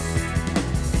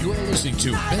You are listening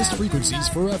to Best Frequencies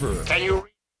Forever. Can you?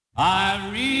 I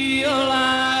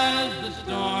realize the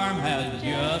storm has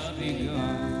just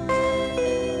begun.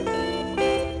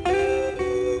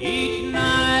 Each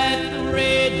night the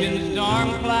raging storm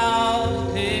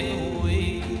clouds take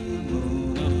away the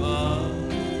moon above,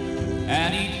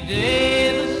 and each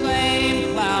day the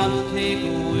same clouds take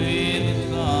away the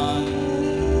sun.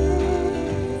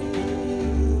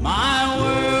 My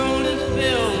world is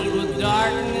filled with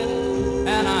darkness,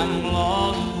 and I'm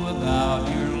lost without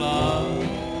your love.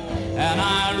 And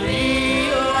I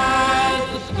realize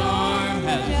the storm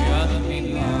has just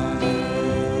begun.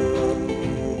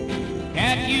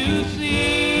 Can't you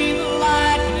see the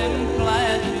lightning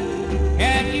flashing?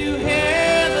 Can't you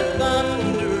hear the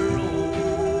thunder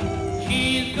roll?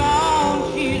 She's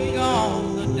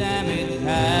gone, the damage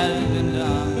has been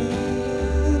done.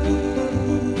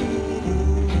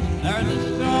 There's a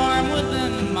storm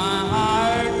within my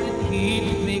heart that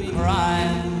keeps me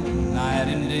crying night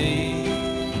and day.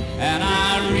 And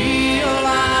I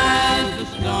realize the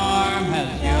storm has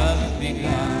just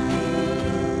begun.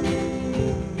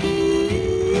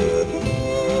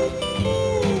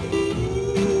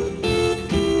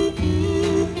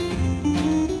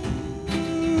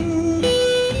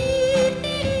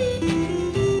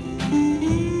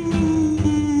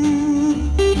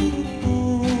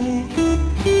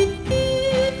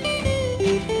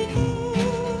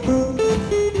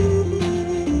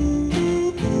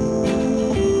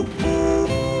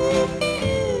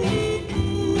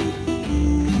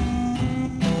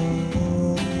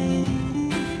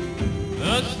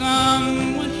 The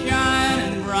sun was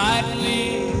shining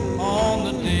brightly on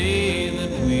the day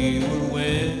that we were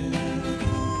wed.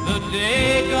 The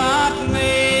day God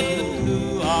made the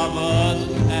two of us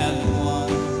as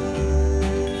one.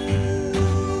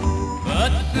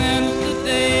 But since the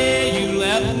day you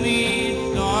left me,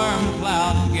 storm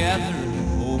clouds gathered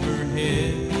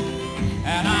overhead.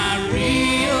 And I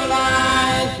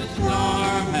realize the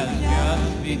storm has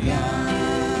just begun.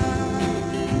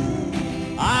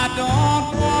 I don't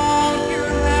want your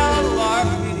help or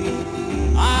pity.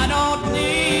 I don't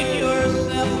need your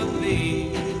sympathy.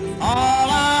 All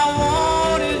I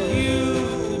want is you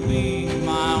to be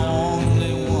my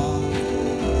only one.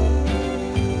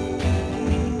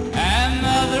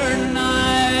 Another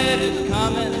night is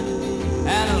coming,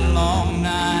 and a long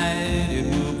night it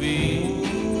will be.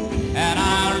 And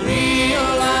I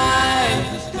realize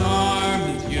the storm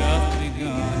has just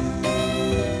begun.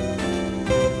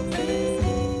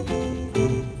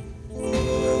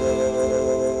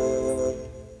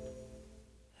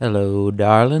 Hello,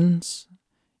 darlings.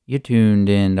 You're tuned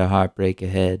in to Heartbreak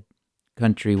Ahead,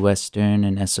 country, western,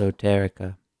 and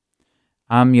esoterica.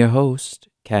 I'm your host,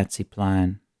 Katsy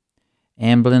Pline,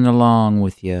 ambling along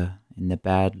with you in the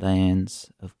badlands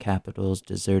of capital's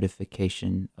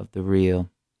desertification of the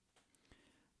real.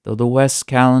 Though the West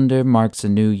calendar marks a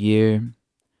new year,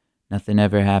 nothing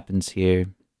ever happens here,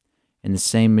 and the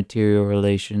same material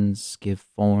relations give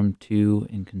form to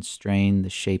and constrain the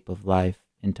shape of life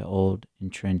into old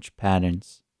entrenched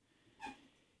patterns.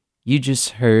 You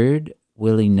just heard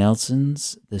Willie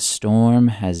Nelson's The Storm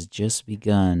Has Just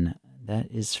Begun. That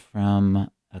is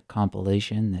from a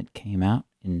compilation that came out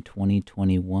in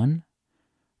 2021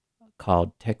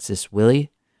 called Texas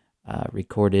Willie,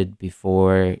 recorded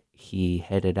before he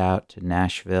headed out to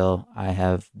Nashville. I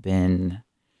have been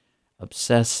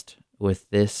obsessed with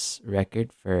this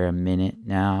record for a minute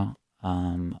now.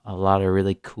 A lot of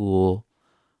really cool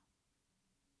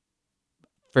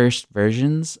first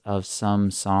versions of some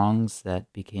songs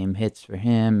that became hits for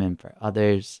him and for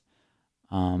others,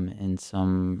 and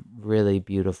some really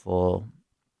beautiful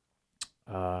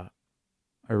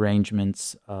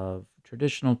arrangements of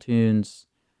traditional tunes.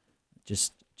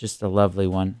 Just a lovely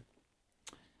one.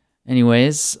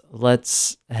 Anyways,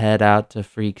 let's head out to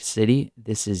Freak City.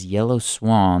 This is Yellow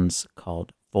Swans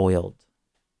called Foiled.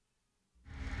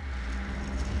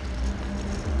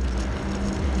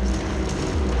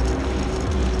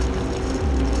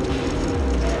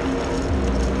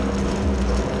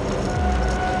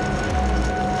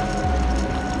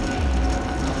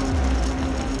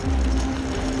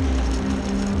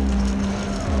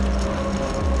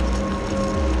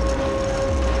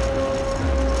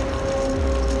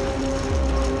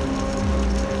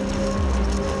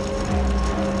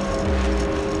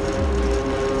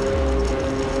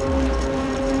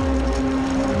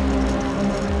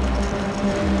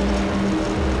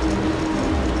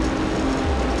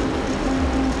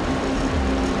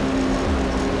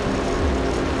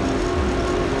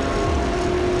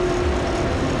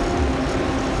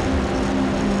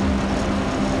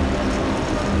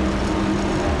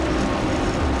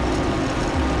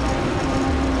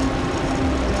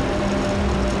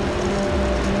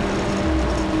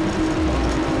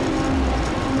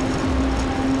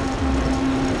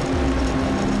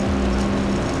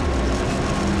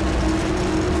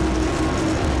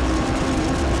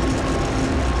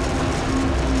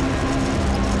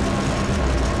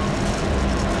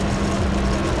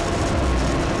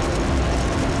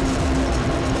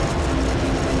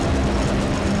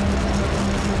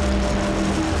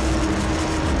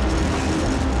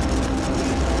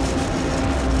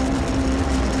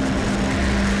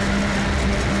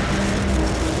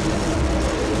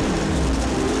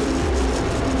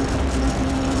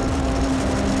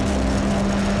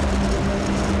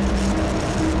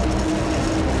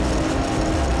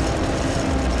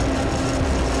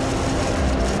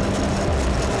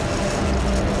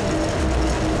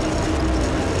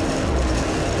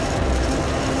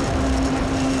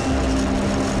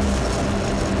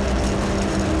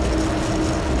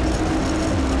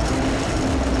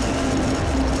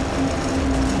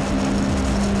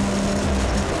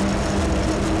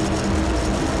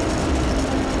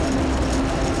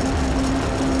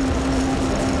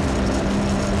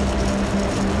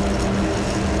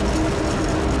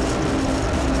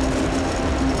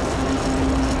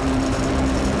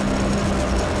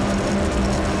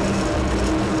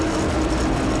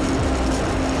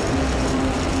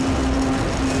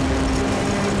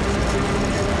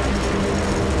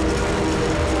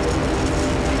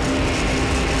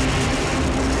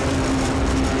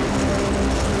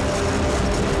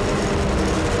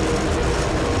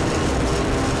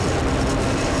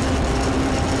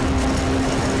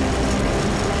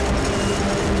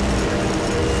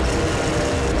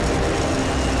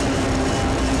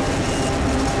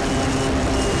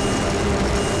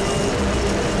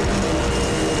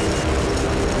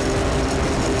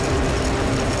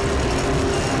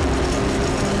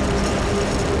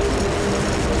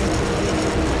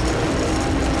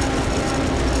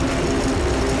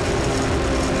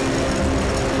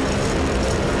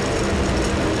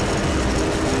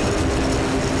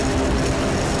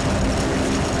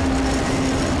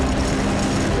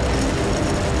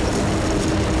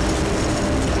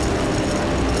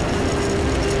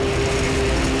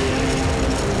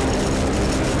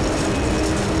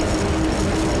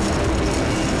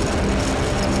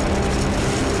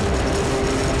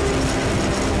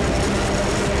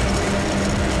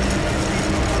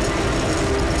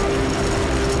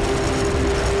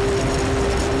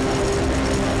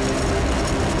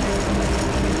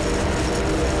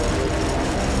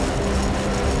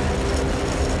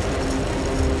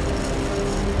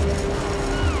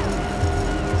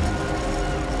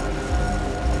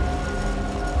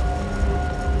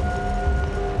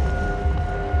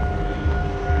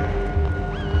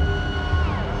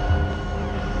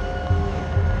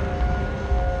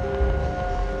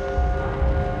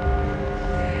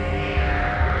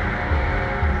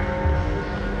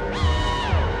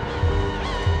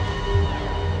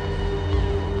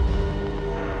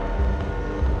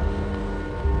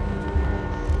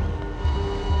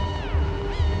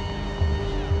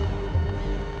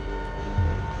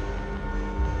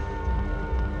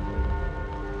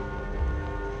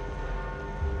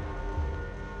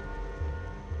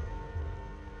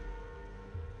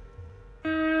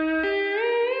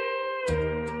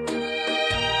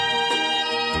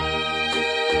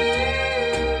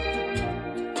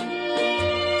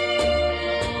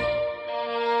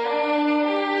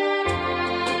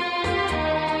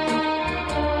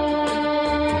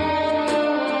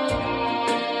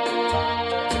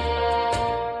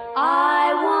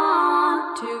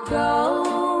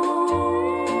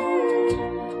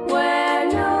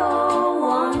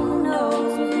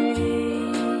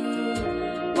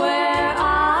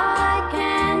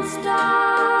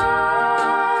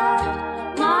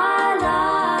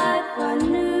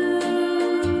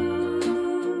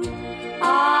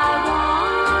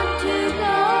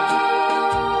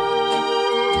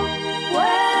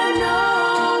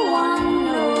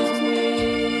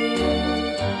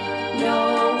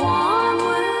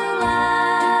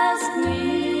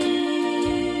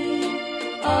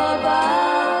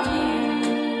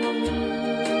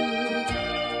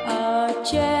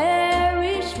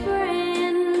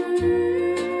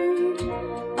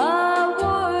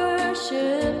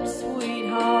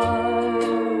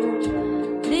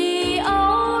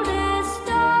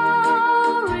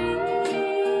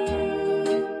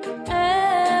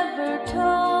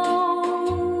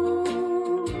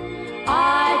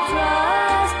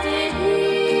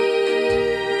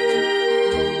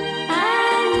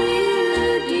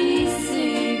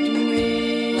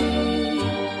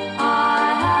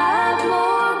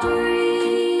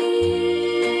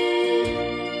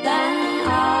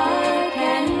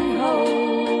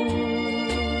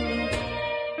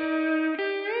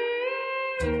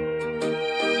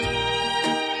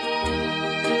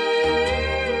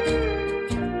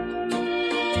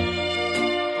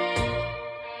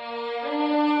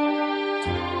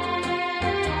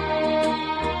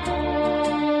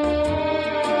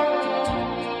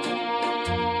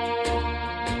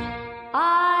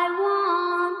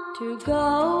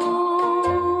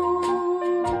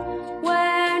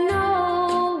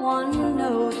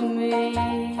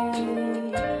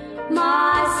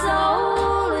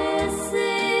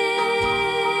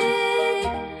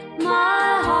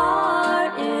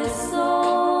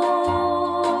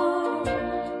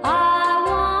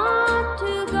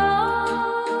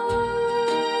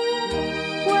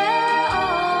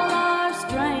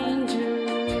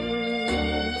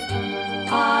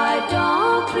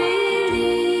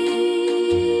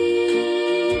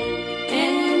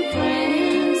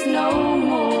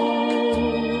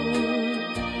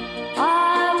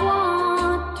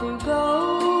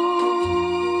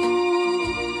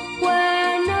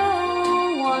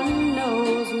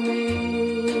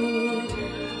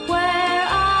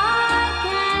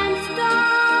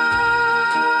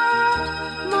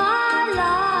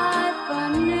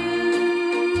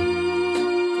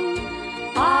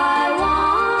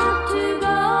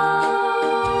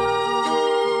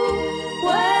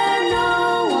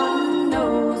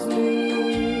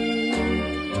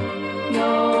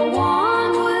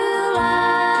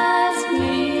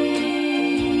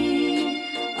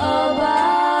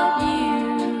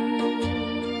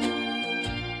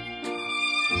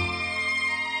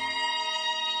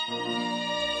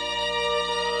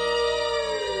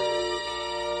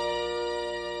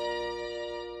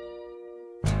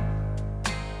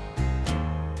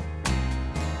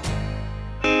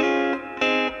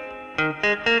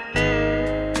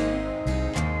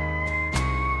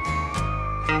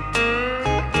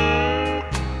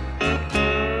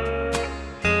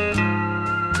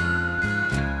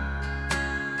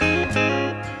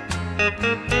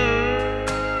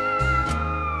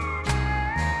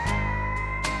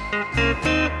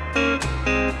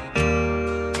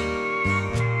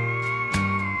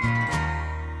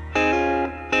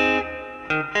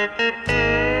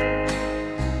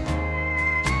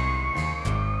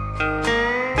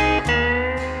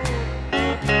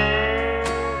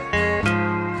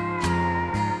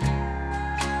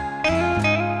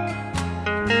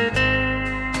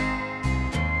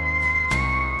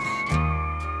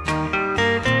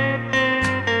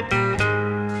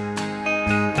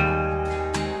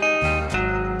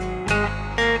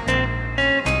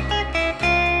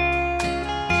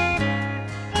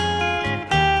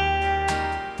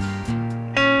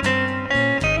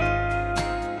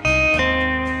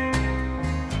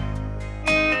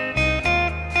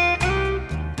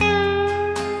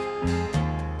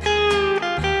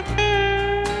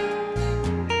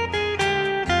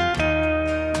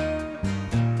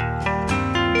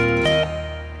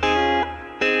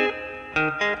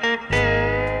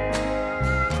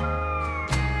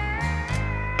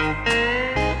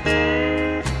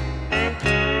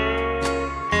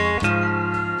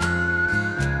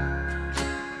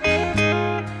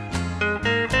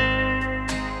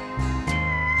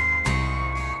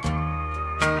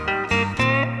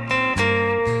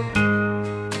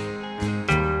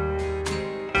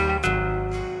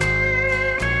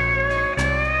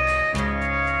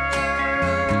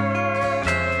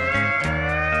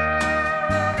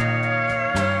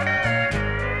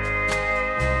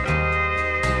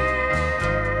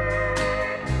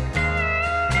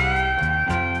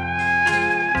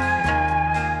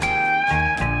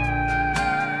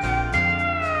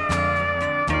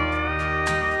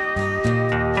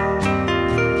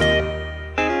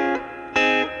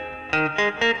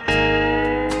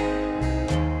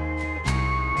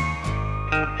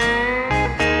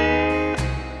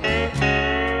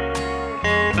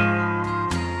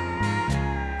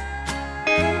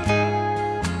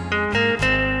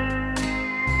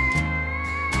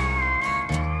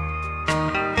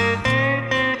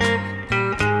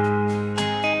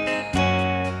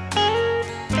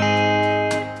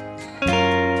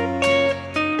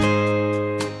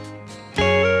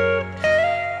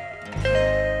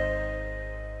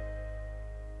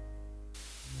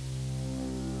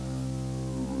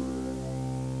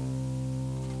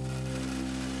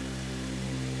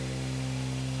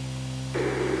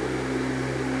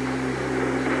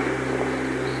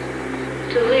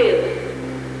 To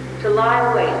live, to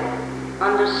lie awake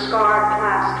under scarred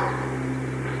plaster,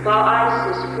 while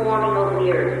ice is forming over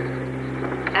the earth,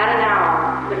 at an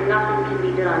hour when nothing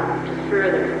can be done to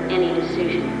further any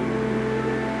decision.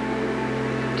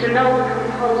 To know the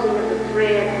composing of the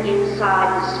thread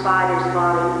inside the spider's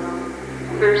body,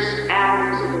 first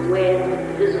atoms of the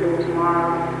web visible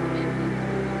tomorrow.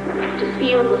 To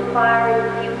feel the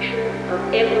fiery future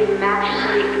of every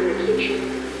matchstick in the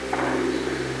kitchen.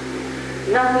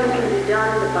 Nothing can be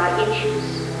done but by inches.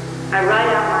 I write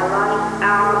out my life,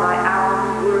 hour by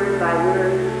hour, word by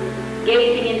word,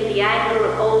 gazing into the anger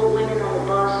of old women on the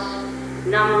bus,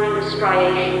 numbering the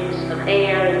striations of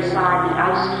air inside the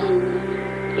ice cube,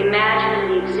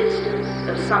 imagining the existence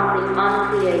of something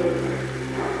uncreated.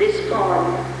 This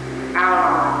poem, our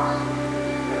lives.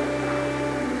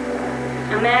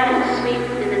 A man is asleep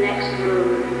in the next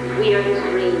room. We are his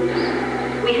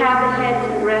dreams. We have the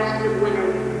heads and breasts of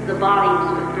women, the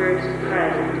bodies of birds of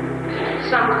prey.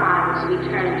 Sometimes we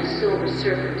turn to silver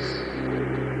serpents.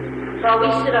 While we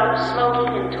sit up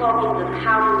smoking and talking of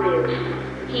how to live,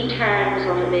 he turns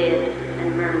on the bed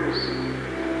and murmurs.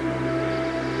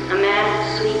 A man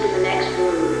is asleep in the next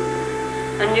room.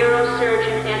 A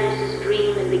neurosurgeon enters his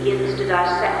dream and begins to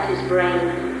dissect his brain.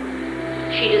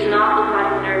 She does not look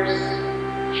like a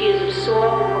nurse. She is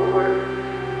absorbed in her work.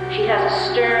 She has a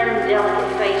stern,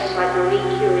 delicate face like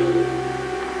Marie Curie.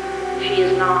 She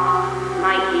is not,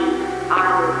 might be,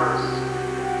 either of us.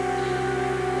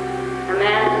 A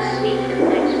man is asleep in the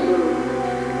next room.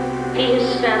 He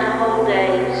has spent a whole day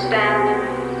standing,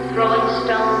 throwing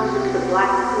stones into the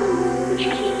black pool which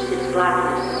keeps its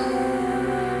blackness.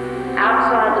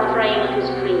 Outside the frame of his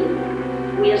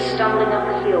dream, we are stumbling up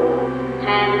the hill,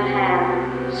 hand in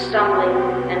hand,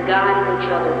 stumbling and guiding each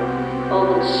other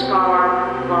over the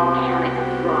scarred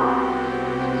volcanic rock.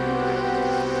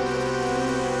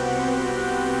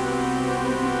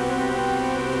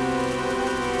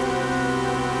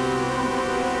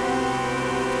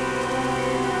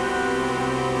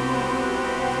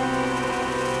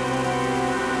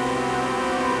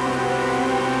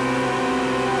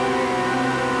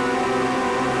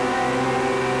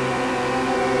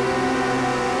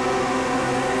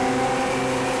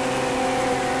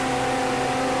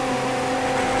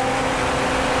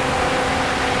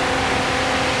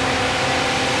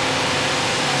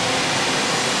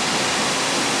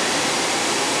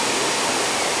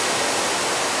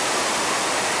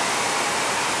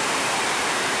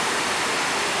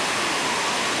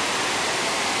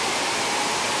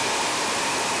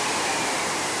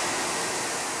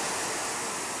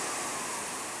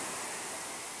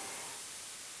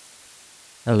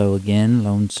 Hello again,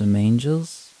 Lonesome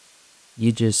Angels.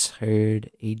 You just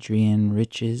heard Adrienne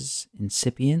Rich's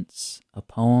Incipients, a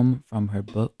poem from her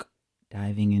book,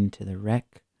 Diving into the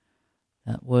Wreck.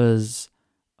 That was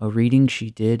a reading she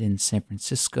did in San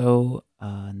Francisco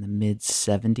in the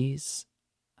mid-70s.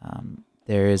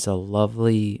 There is a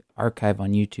lovely archive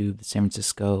on YouTube, the San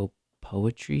Francisco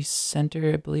Poetry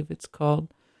Center, I believe it's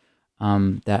called,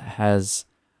 that has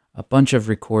a bunch of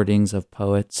recordings of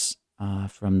poets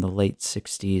from the late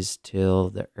 60s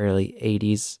till the early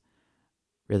 80s.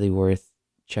 Really worth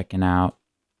checking out.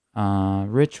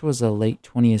 Rich was a late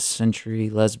 20th century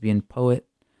lesbian poet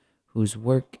whose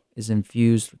work is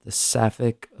infused with the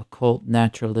sapphic occult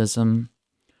naturalism,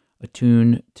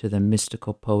 attuned to the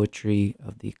mystical poetry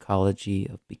of the ecology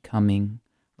of becoming,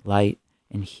 light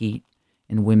and heat,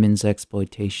 and women's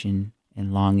exploitation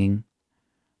and longing.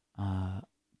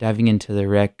 Diving into the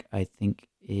Wreck, I think,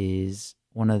 is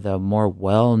one of the more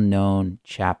well-known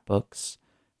chapbooks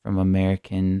from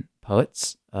American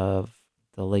poets of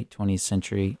the late 20th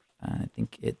century. I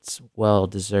think it's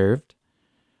well-deserved.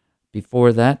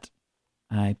 Before that,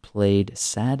 I played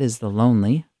Sad is the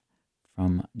Lonely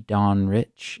from Don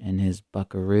Rich and his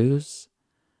Buckaroos.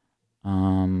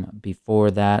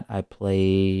 Before that, I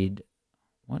played,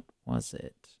 what was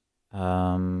it?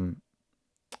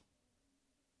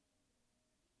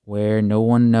 Where No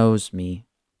One Knows Me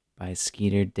by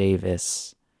Skeeter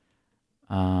Davis,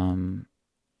 from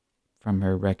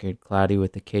her record Cloudy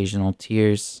with Occasional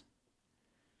Tears.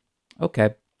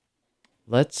 Okay,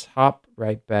 let's hop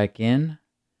right back in.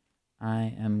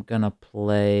 I am gonna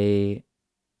play,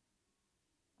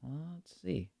 let's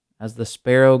see, As the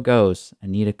Sparrow Goes,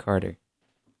 Anita Carter.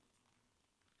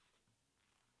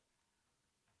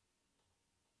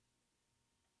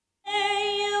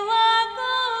 Where you are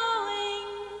going,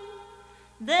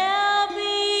 there'll be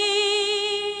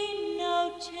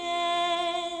no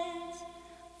chance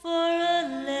for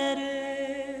a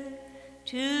letter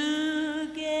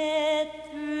to get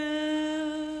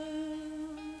through.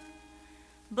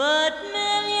 But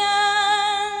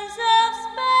millions of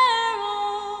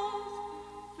sparrows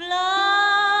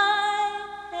fly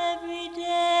every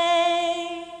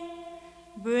day,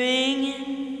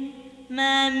 bringing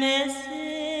my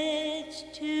message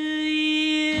to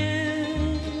you.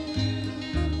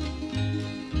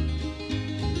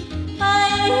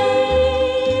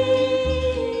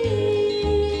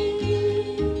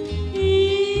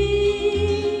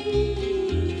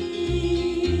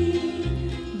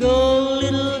 Go,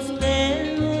 little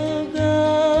sparrow, go.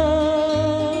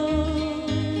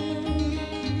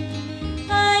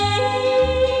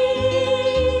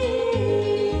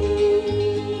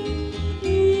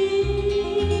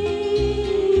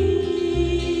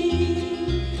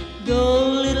 Go,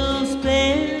 little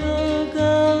sparrow,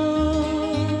 go.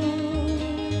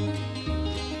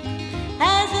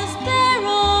 As a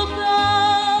sparrow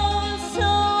goes, so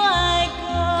I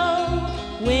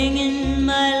go, winging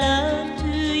my love to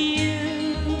you.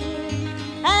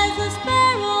 As a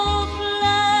sparrow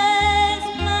flies,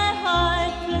 my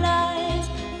heart flies,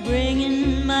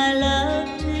 bringing my love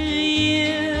to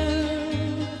you.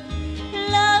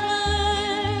 Lover,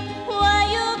 why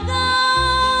you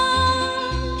gone?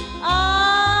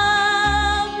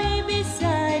 I'll be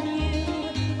beside you.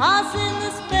 I'll send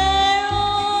the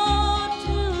sparrow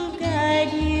to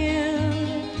guide you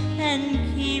and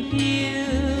keep you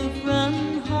from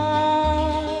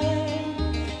harm.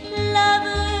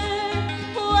 Lover,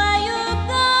 why you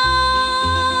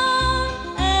gone?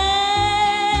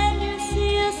 And you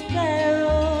see a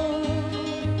sparrow,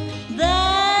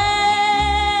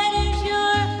 that is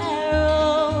your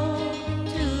arrow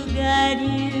to guide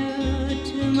you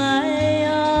to my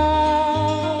arms.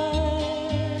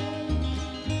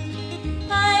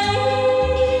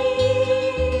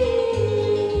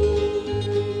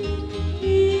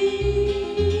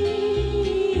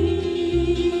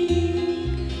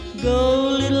 Go,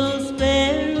 little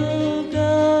sparrow, go.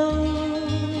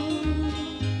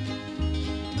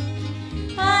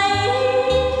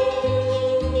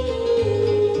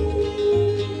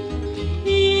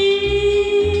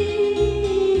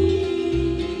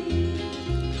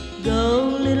 Go,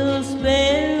 little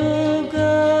sparrow, go.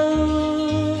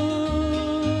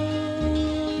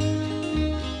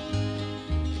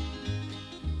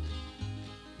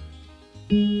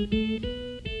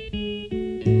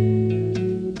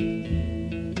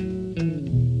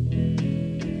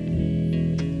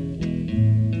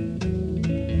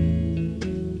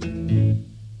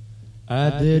 I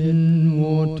didn't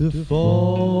want to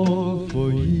fall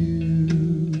for you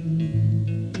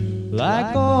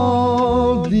like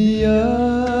all the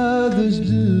others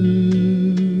do,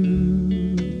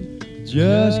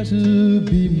 just to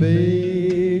be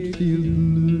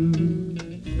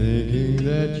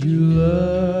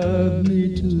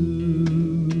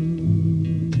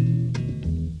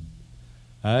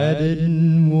I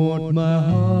didn't want my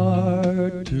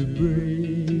heart to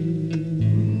break.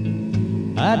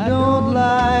 I don't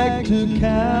like to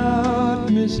count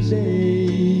mistakes,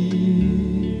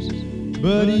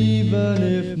 but even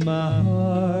if my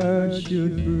heart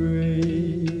should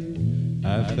break,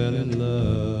 I fell in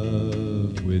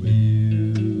love with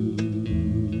you.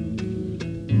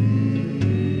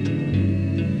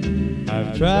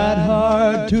 I've tried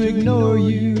hard to ignore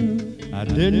you, I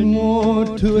didn't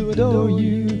want to adore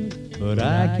you, but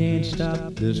I can't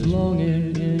stop this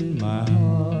longing in my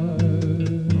heart.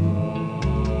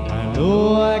 I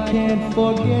know I can't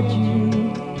forget you,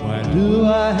 why do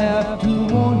I have to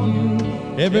want you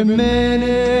every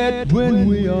minute when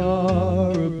we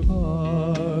are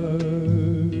apart?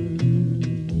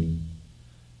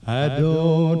 I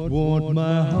don't want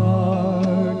my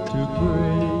heart to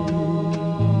break.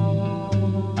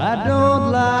 I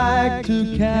don't like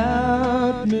to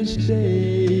count mistakes,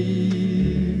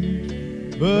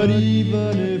 but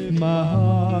even if my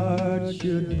heart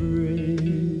should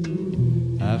break,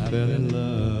 I fell in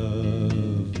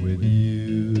love with you.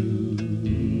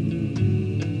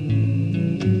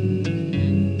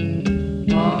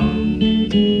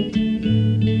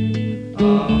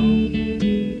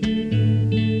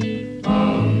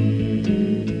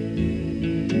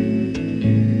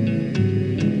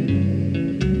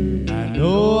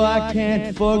 I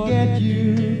can't forget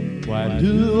you, why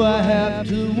do I have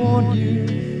to want you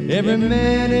every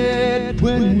minute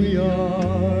when we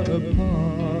are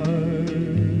apart?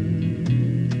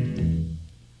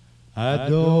 I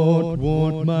don't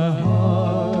want my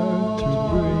heart to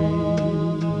break.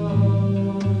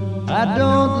 I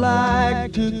don't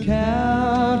like to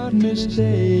count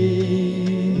mistakes,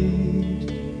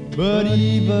 but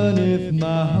even if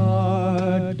my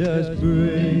heart does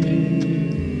break,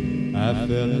 I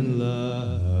fell in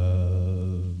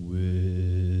love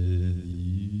with you.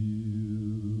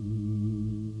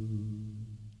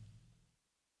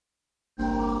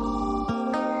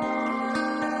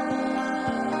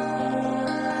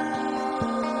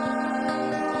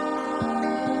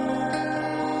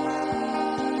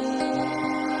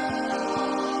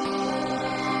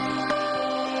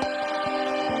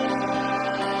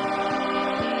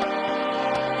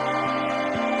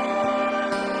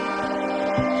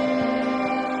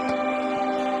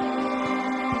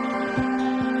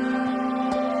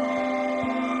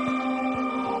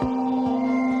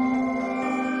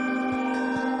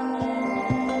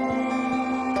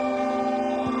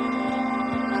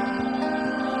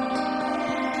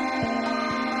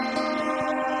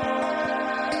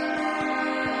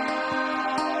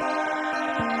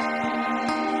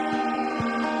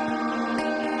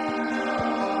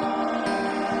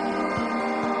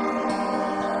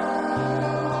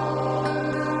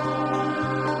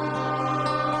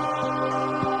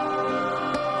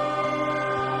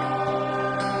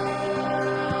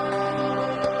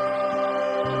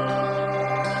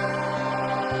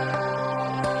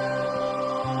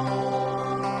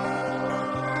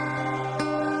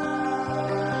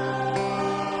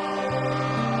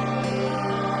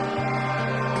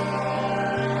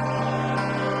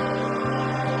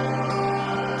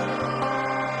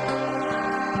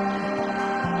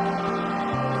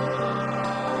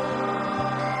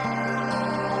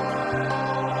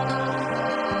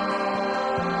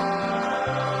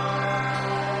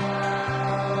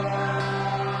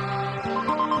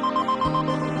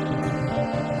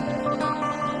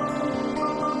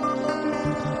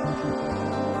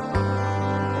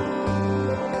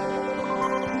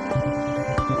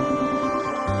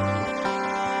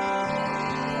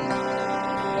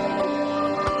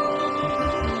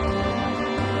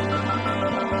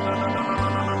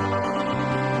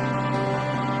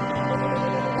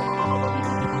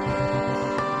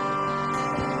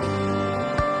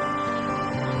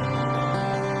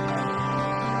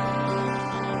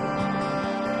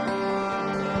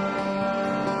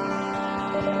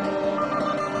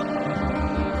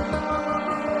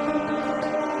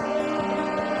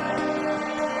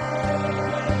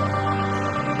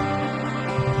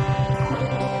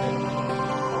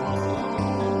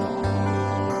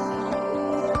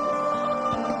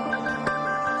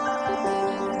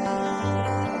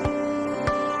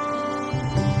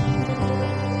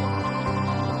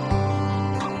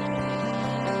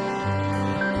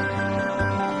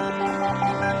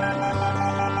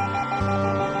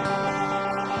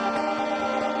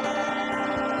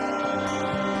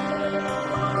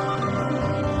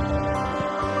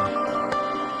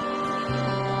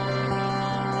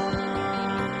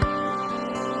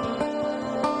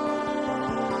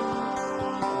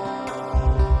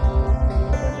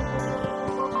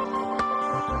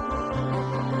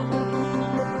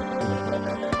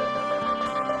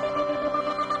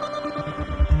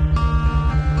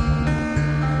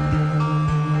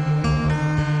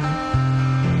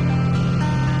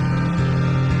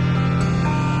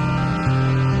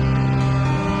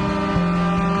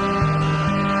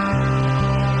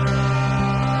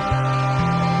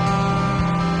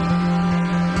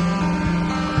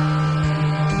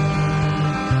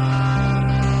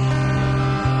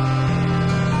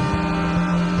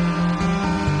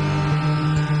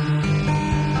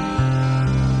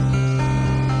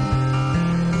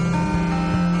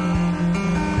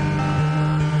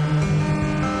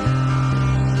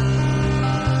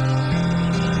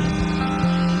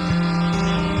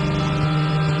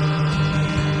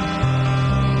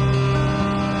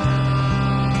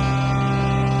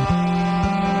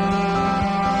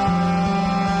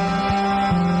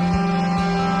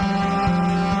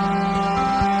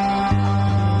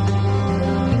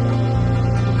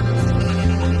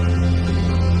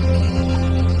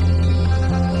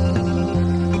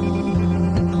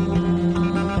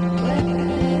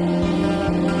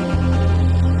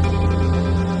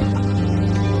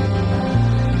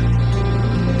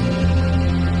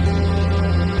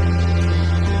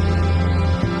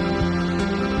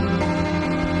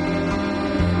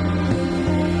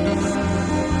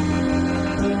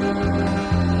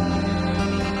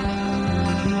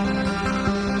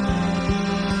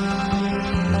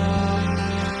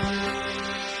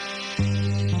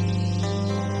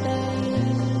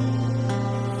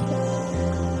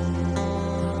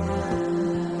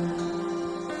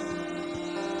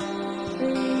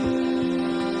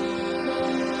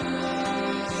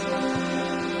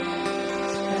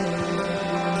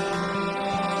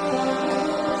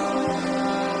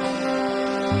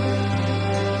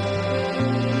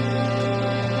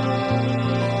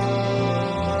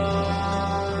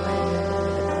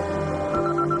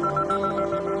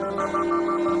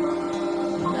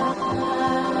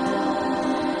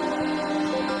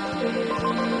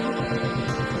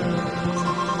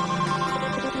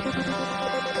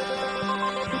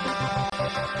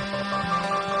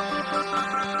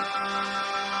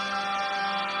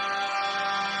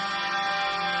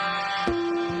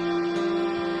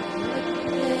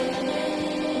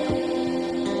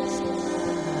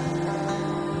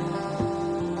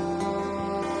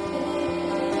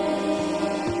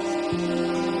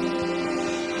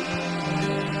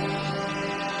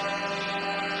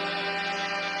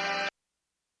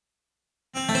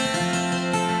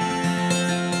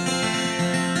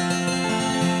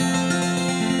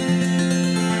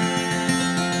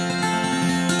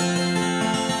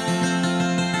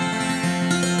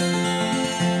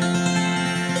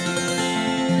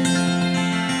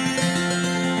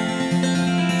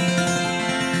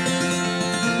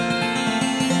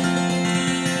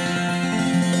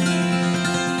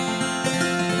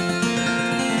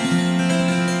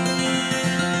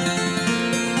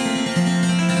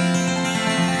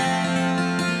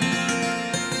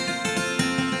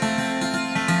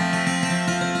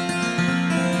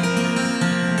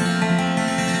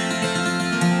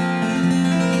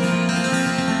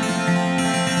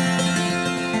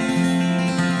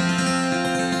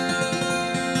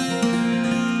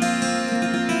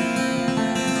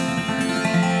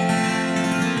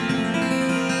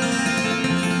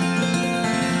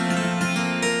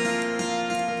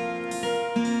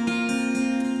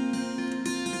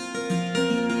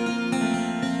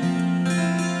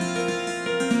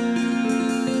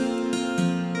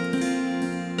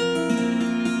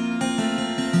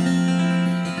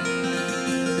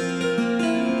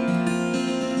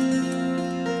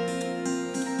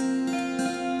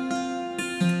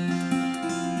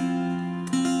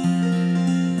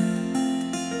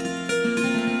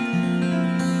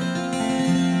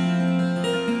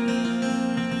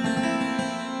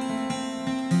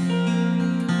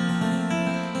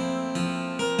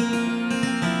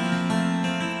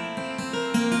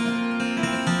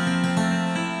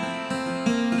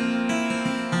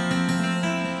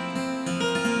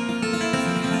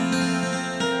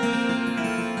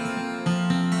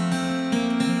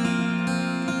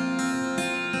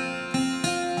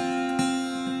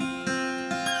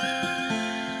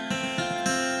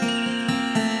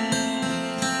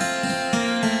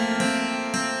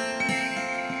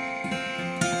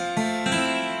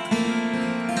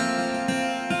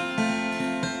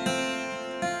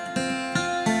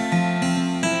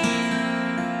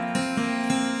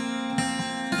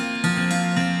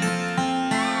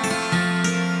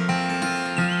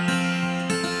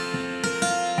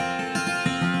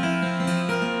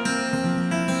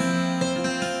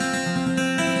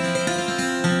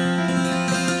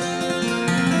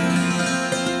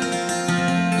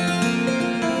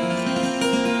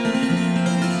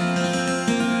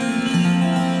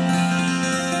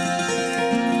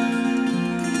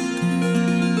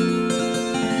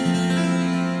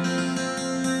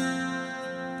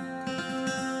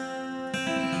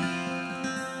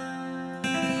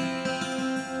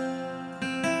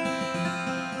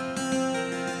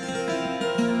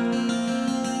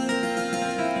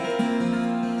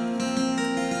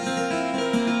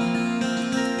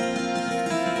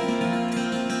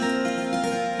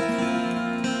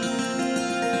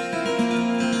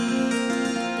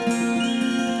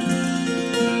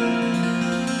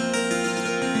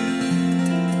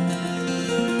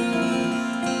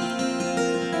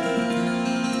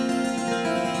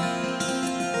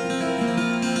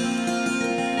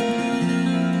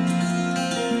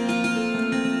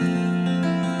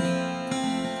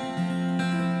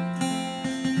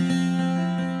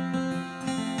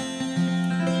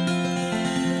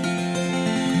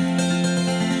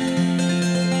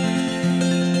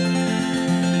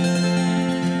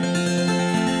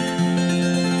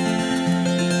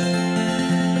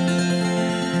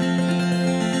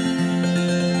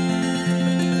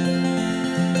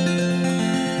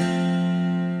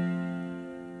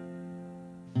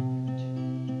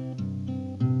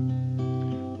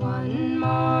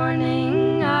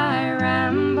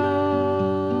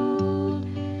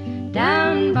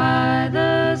 down by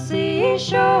the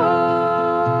seashore,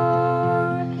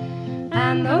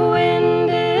 and the wind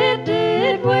it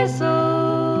did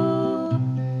whistle,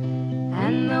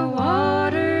 and the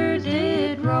water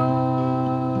did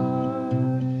roar.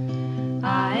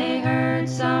 I heard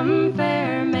some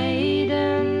fair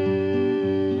maiden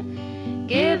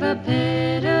give a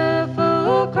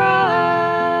pitiful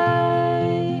cry,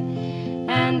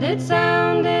 and it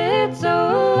sounded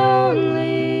so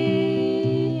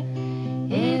lonely,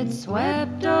 it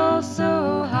swept all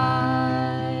so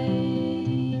high.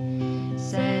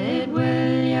 Said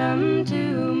William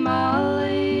to Molly,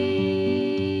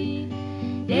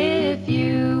 if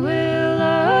you will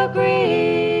agree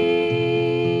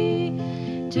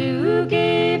to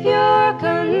give your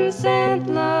consent,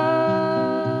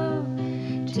 love,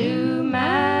 to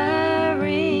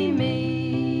marry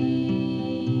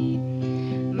me.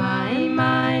 My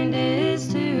mind is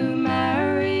to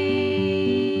marry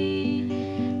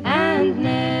and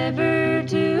never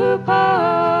to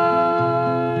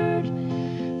part.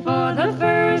 For the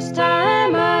first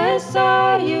time I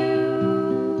saw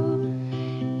you,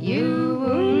 you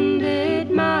wounded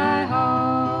my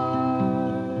heart.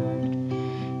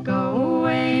 Go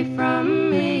away from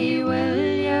me,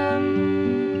 William,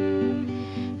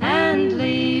 and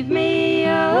leave me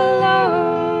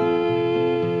alone,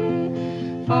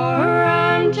 for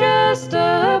I'm just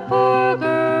a poor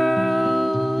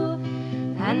girl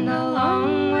and a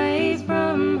long way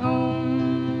from home.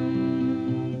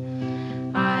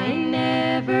 I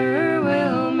never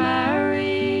will marry,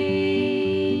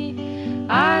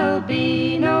 I'll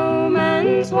be no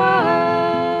man's wife.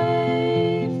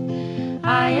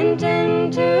 I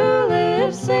intend to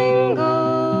live single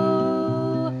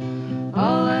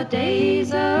all the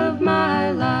days of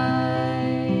my life.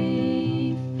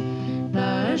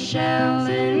 The shells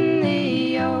in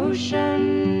the ocean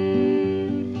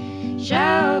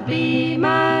shall be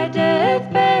my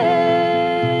deathbed,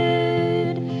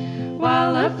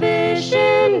 while the fish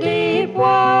in deep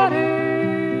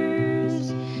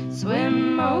waters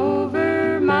swim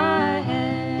over my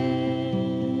head.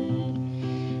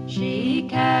 She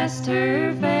cast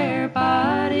her fair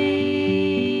body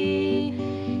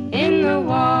in the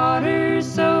water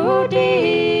so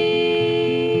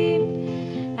deep,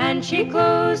 and she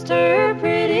closed her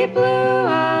pretty blue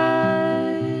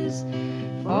eyes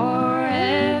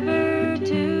forever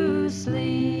to sleep.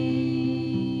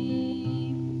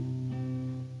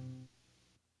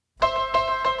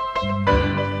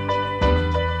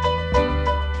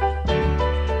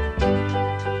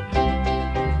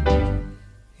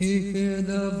 Hear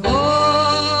the voice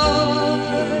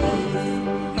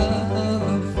of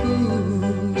a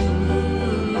fool,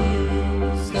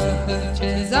 such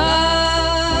as I,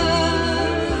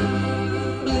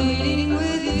 pleading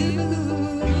with you.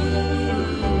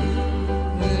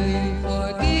 Will you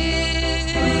forgive?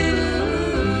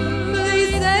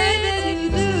 Please say that you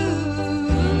do.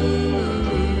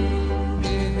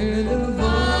 Hear the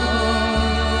voice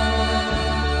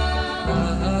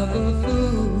of a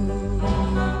fool.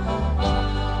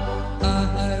 I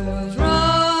was wrong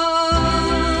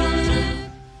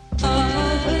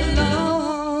all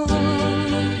along.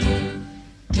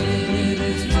 It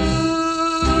is true.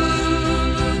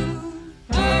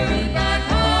 Hurry back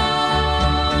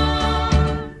home.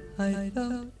 I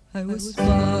thought I was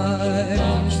smart.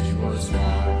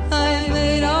 I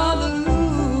made all the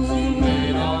rules.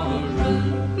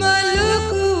 But look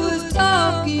who was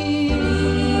talking.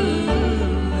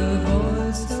 The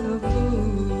voice of a fool.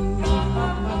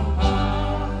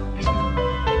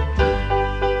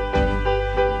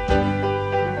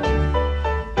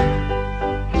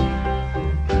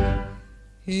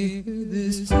 Hear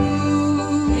this fool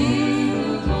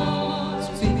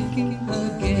speaking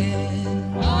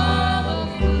again.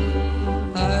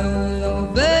 I will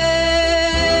obey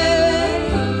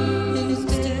in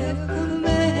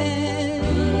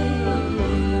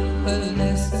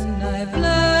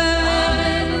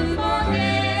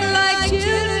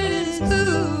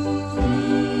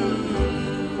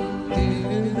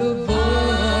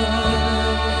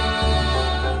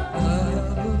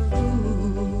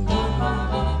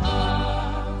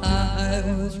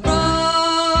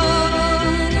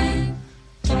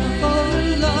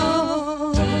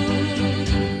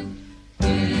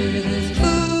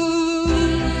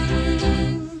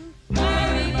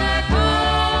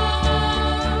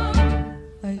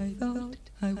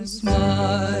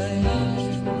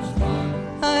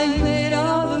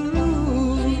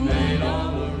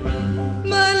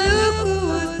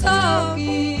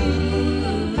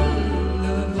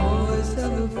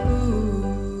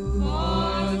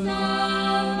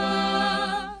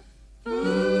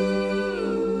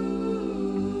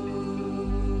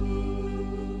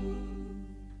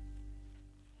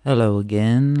Hello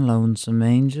again, Lonesome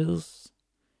Angels.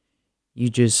 You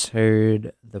just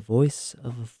heard The Voice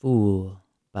of a Fool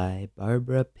by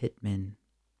Barbara Pittman.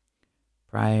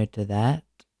 Prior to that,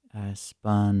 I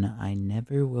spun I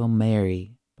Never Will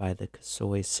Marry by the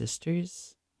Casoy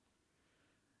Sisters.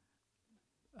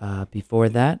 Before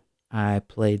that, I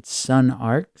played Sun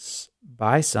Arcs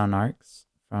by Sun Arcs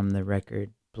from the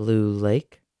record Blue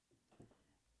Lake.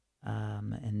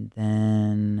 And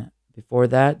then before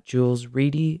that, Jules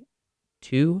Reedy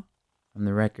 2 from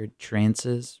the record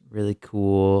Trances. Really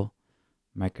cool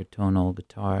microtonal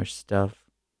guitar stuff.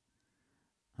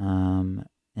 And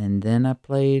then I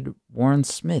played Warren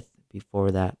Smith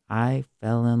before that, I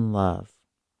Fell in Love.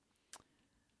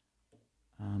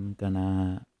 I'm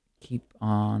gonna keep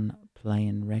on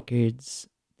playing records.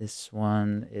 This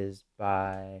one is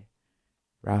by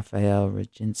Raphael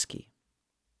Roginski.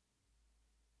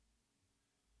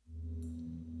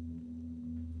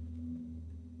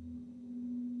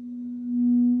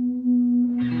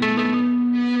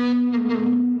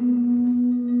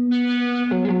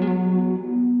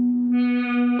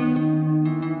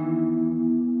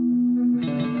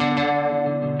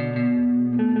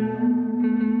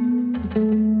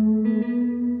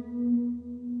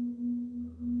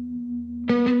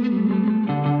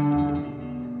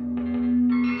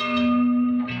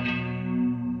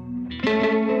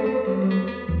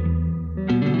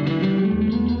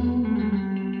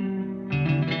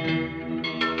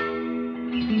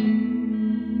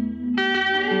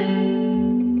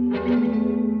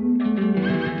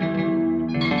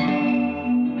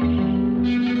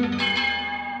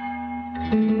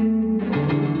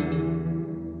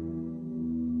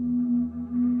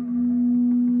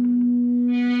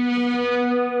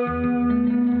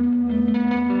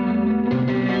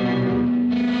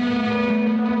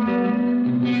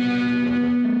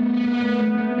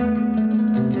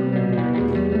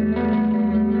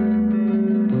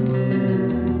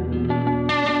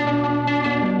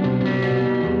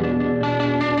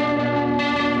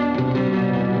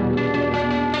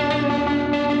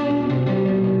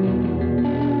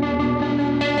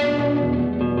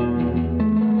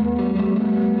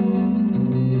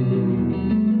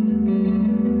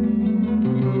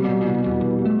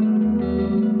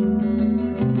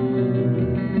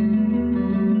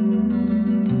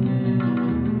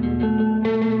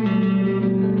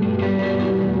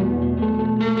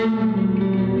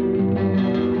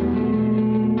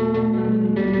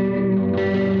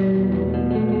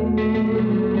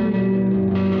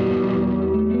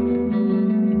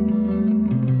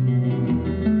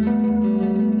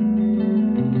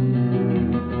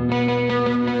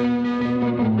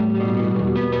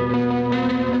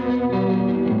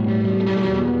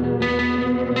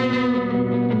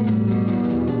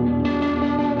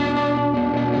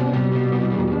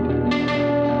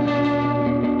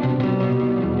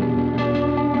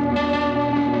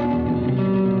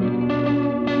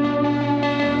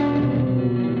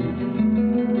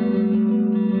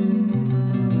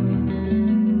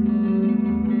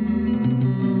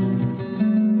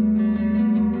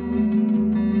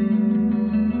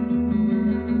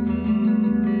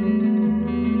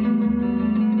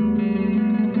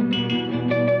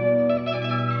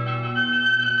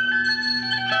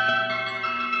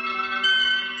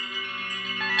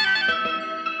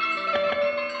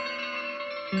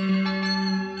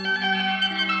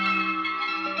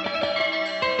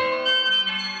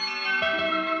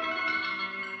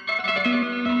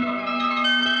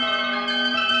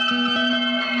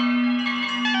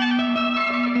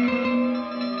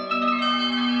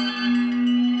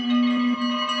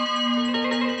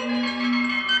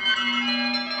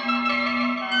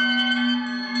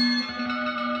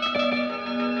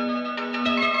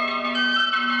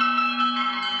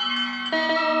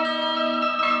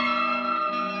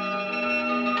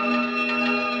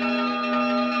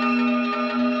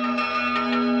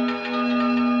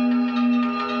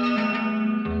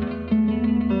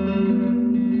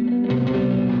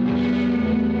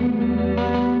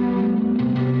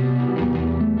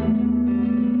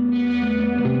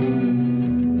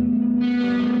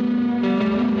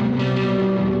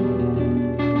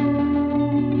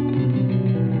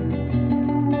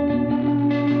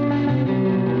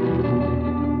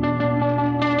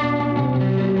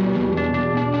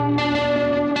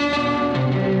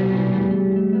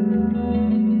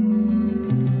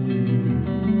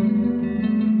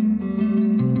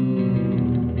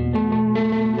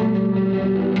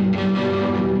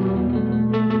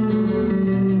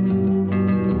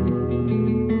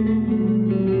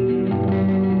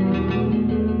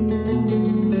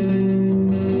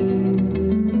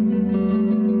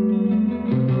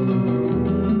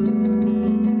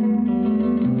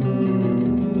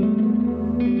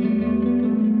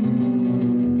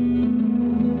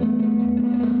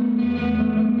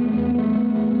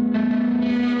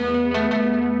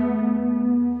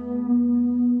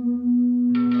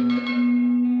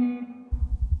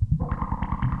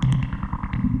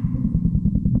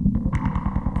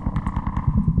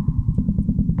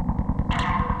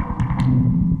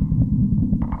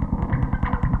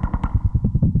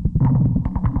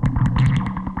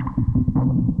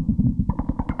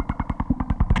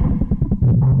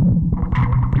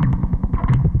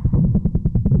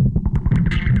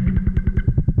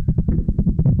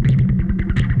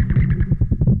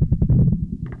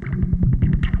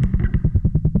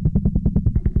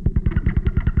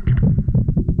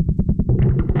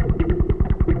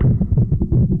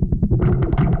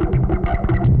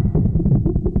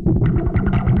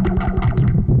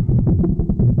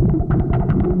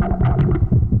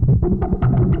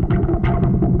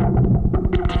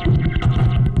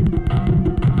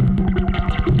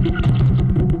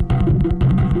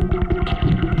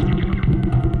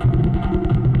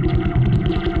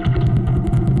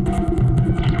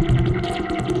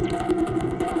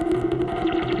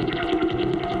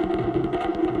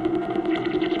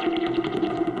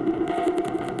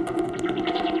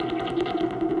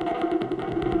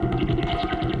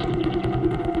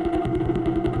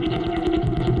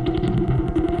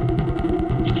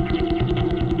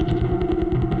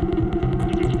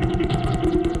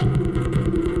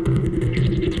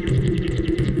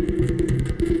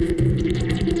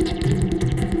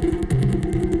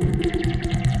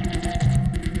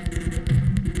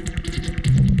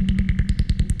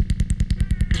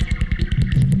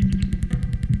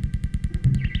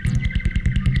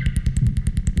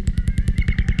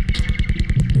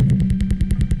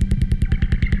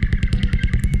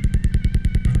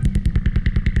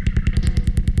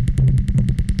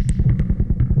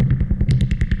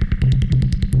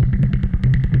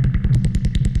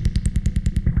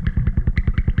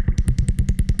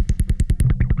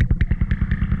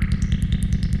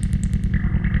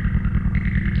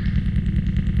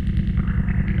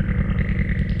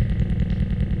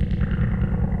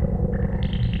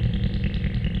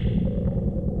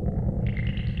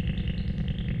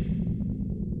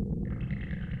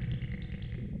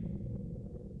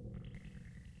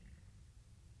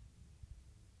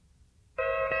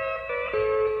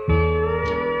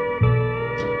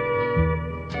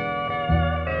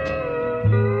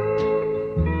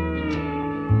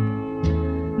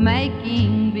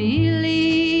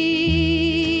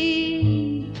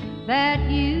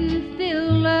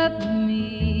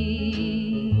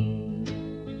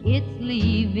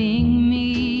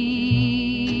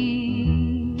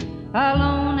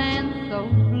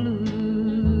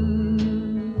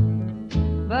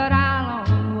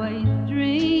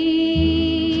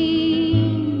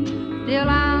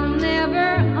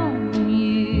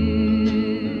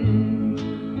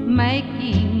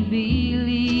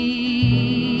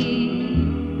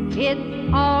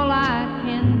 all I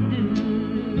can do.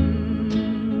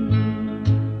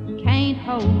 Can't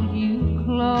hold you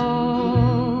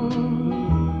close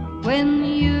when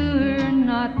you're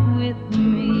not with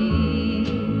me.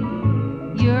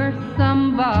 You're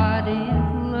somebody's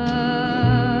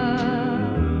love.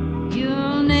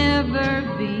 You'll never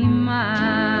be mine.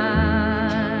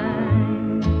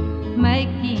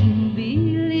 Making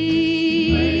believe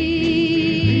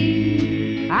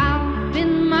I'll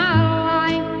spend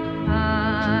my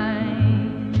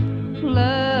lifetime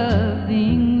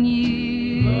loving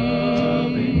you,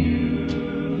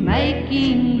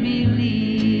 making believe.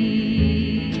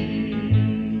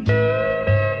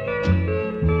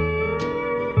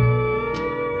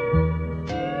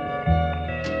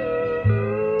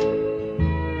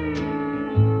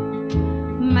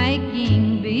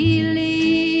 Making believe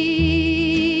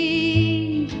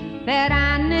that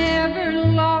I never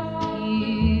lost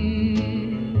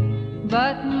you,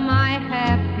 but my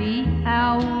happy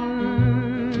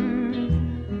hours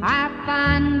I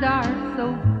find are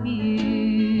so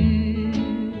few.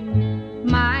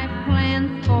 My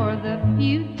plans for the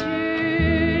future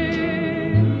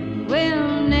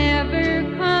will never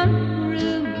come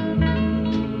true.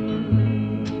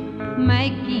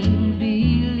 Making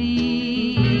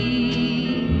believe,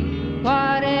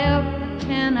 what else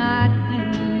can I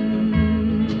do?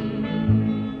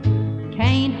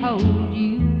 Can't hold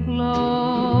you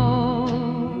close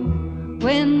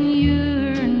when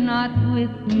you're not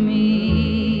with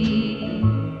me.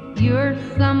 You're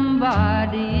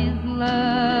somebody's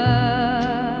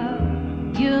love.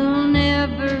 You'll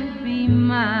never be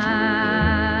mine.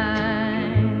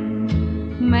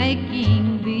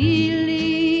 Making believe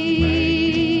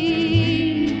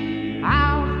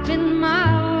I'll spend my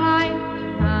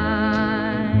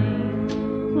lifetime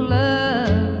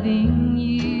loving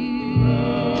you,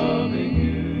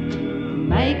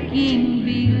 making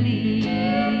believe.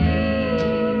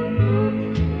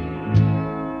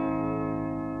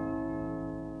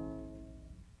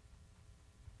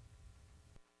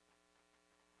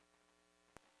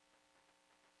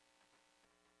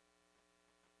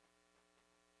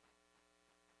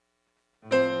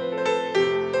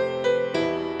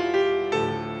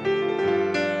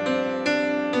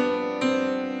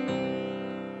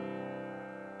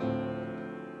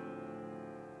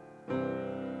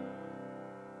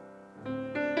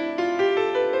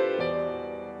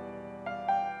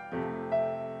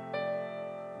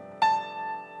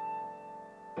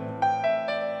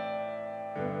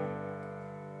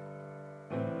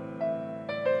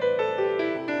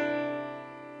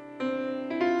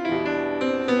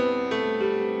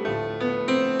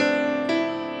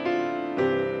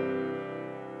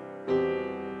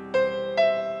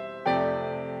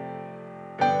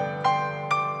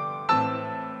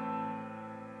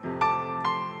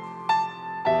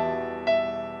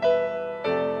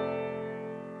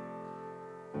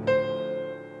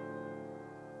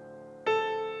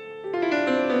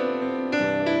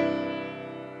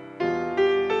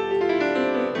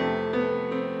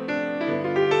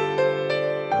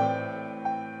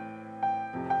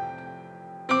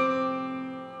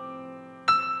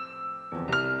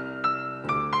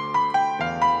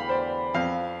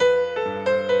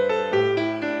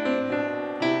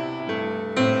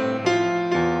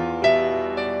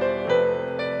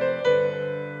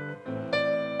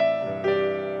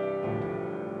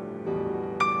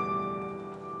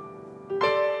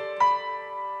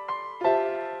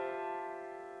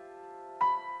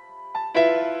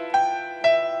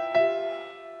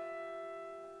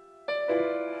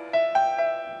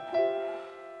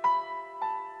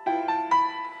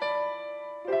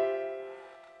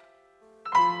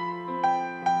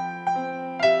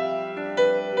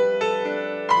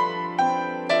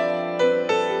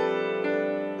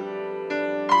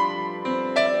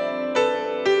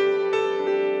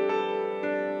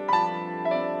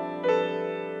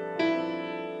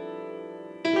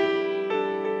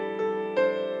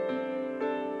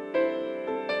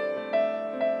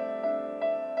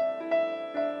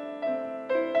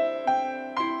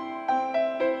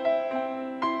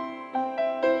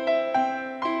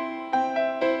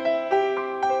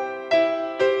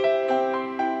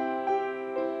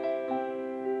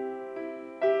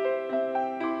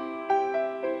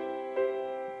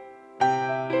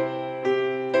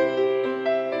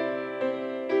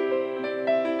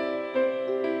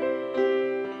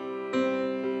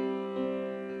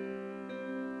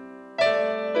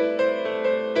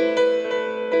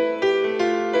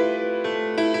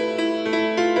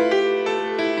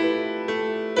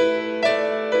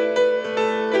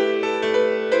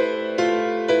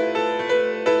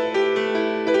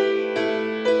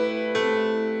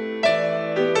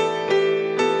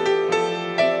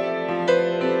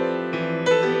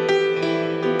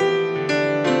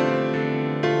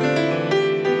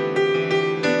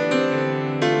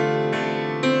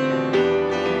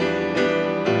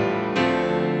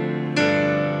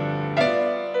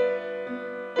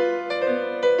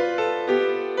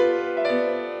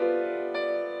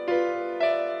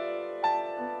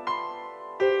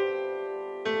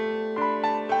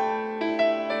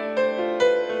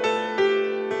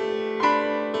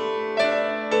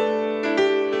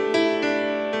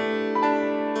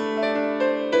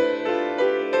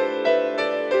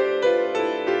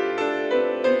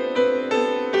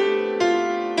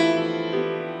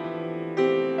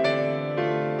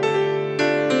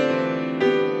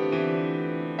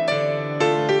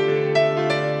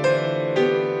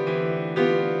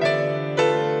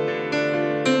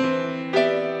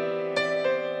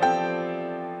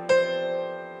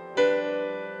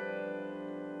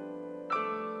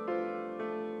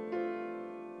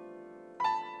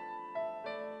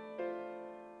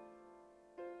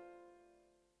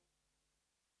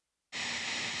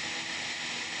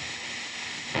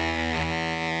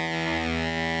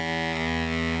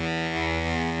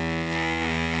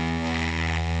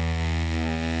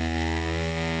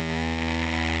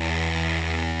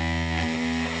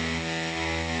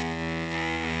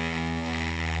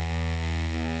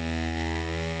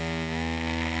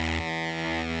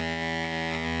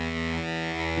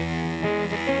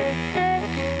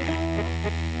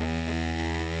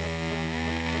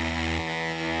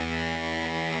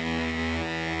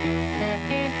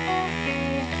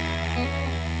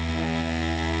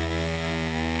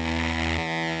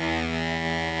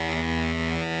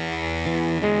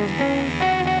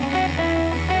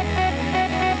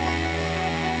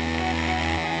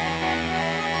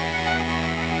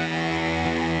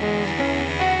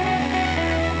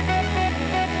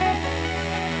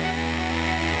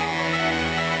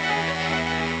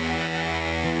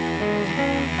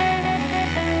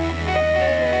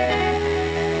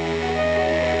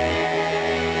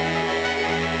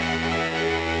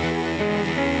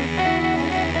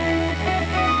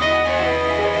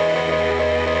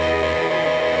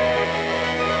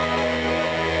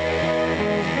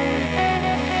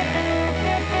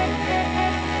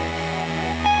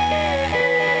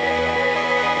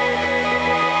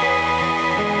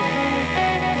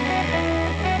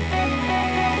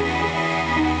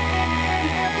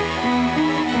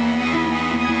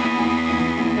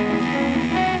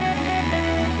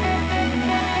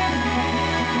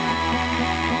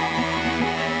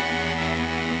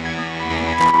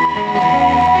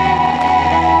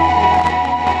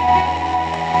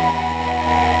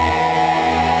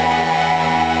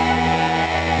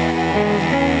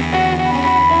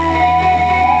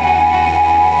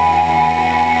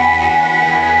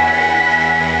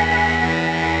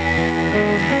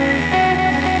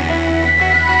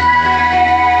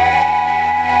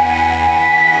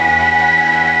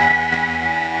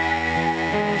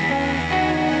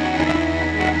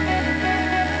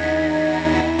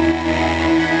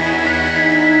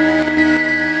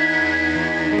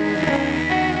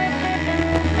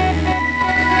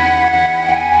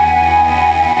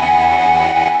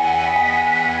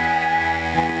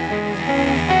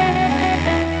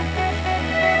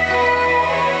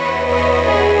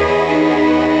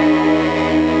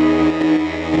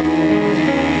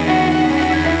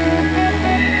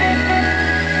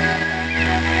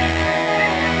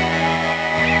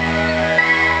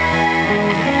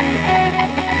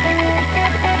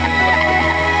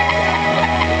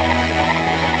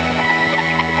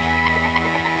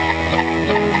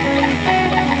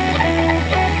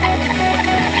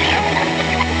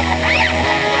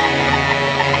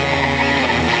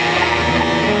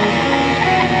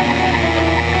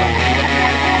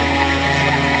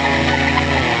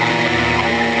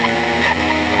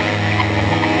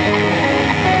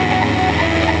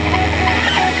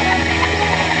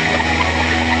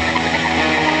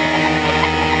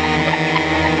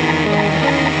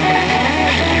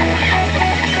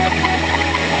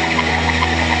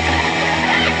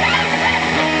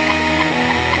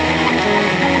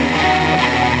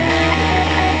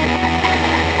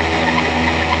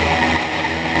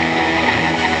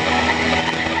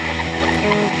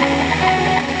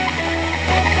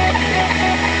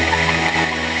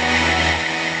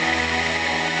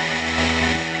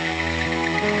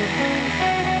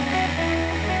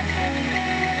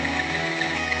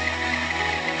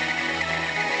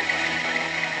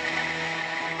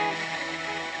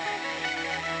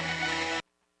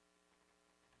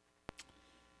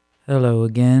 Hello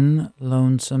again,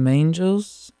 Lonesome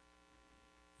Angels.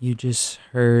 You just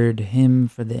heard Hymn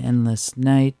for the Endless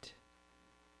Night.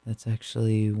 That's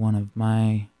actually one of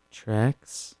my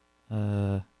tracks.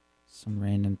 Some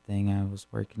random thing I was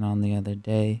working on the other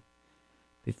day.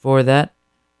 Before that,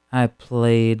 I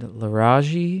played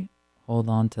Laraji, Hold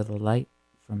On to the Light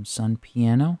from Sun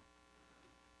Piano.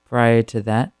 Prior to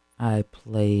that, I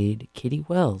played Kitty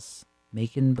Wells,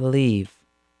 Makin' Believe.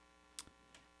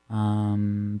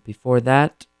 Before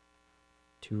that,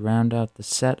 to round out the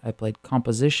set, I played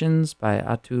Compositions by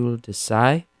Atul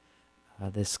Desai.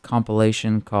 This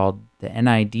compilation called the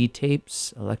NID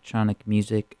Tapes, Electronic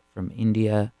Music from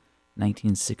India,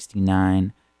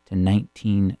 1969 to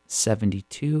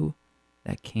 1972.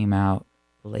 That came out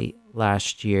late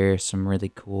last year. Some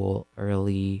really cool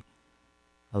early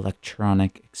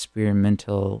electronic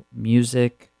experimental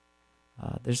music.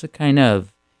 There's a kind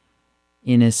of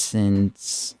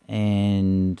innocence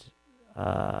and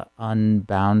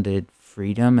unbounded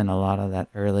freedom in a lot of that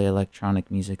early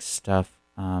electronic music stuff.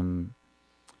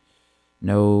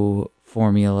 No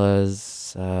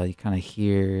formulas. You kind of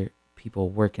hear people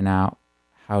working out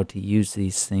how to use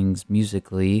these things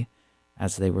musically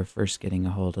as they were first getting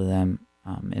a hold of them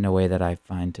in a way that I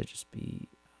find to just be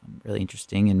really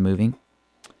interesting and moving.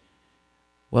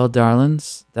 Well,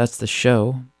 darlings, that's the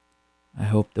show. I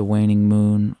hope the waning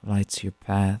moon lights your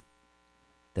path,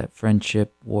 that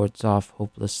friendship wards off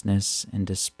hopelessness and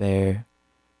despair,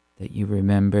 that you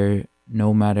remember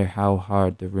no matter how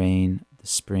hard the rain, the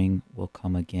spring will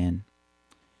come again.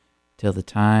 till the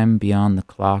time beyond the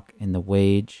clock and the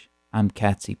wage. I'm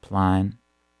Katsy Pline.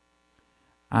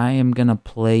 I am gonna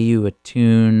play you a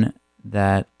tune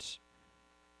that,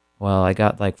 well, I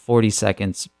got like 40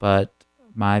 seconds, but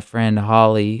my friend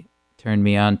Holly turned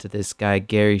me on to this guy,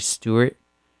 Gary Stewart.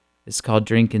 It's called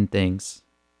Drinking Things.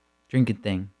 Drinking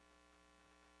Thing.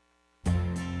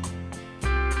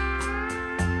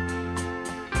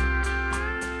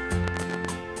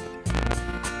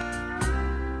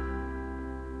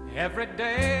 Every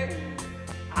day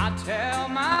I tell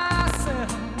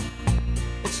myself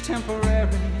it's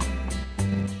temporary.